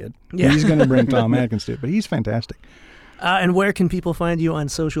what we did. Yeah. He's going to bring Tom Atkins to it, but he's fantastic. And where can people find you on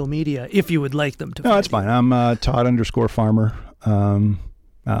social media if you would like them to? No, that's fine. I'm Todd_Farmer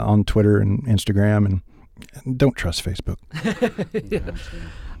on Twitter and Instagram, and don't trust Facebook. Yeah.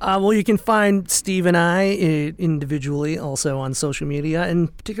 Well, you can find Steve and I individually also on social media,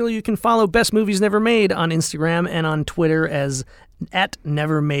 and particularly you can follow Best Movies Never Made on Instagram and on Twitter as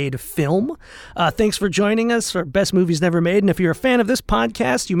 @NeverMadeFilm. Thanks for joining us for Best Movies Never Made, and if you're a fan of this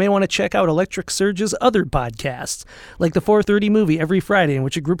podcast, you may want to check out Electric Surge's other podcasts, like the 4:30 Movie every Friday, in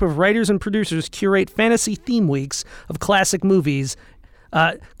which a group of writers and producers curate fantasy theme weeks of classic movies.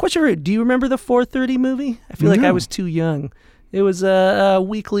 Question: do you remember the 4:30 Movie? I feel like I was too young. It was a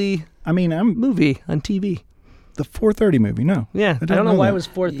weekly movie on TV. The 4:30 Movie, no. Yeah, I don't know why it was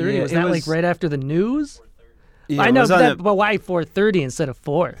 4:30. Was that right after the news? Yeah, I know that, but why 4:30 instead of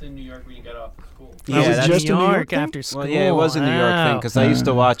 4? It's in New York when you get off school. Yeah, that's just New York after school. Well, yeah, it was a New York thing because I used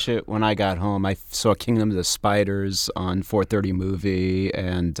to watch it when I got home. I saw Kingdom of the Spiders on 4:30 Movie,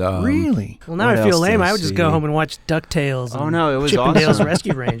 and really. Well, now I feel lame. I would just go home and watch DuckTales. Oh no, it was Chippendales awesome.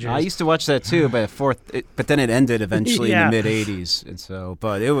 Rescue Rangers. I used to watch that too, but then it ended eventually in the mid '80s, and so.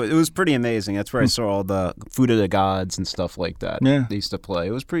 But it was pretty amazing. That's where I saw all the Food of the Gods and stuff like that. Yeah, they used to play.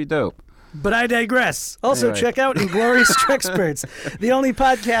 It was pretty dope. But I digress. Also, Anyway. check out Inglorious Trexperts, the only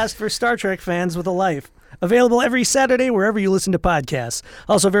podcast for Star Trek fans with a life. Available every Saturday wherever you listen to podcasts.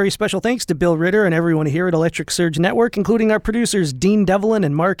 Also, very special thanks to Bill Ritter and everyone here at Electric Surge Network, including our producers Dean Devlin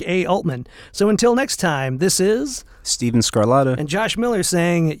and Mark A. Altman. So until next time, this is Steven Scarlatta. and Josh Miller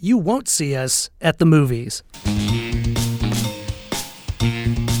saying, you won't see us at the movies.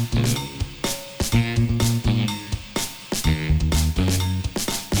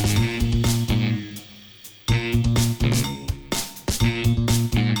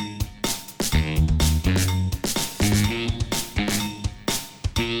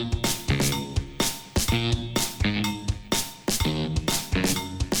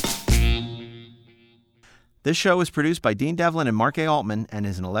 This show is produced by Dean Devlin and Mark A. Altman and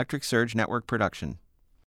is an Electric Surge Network production.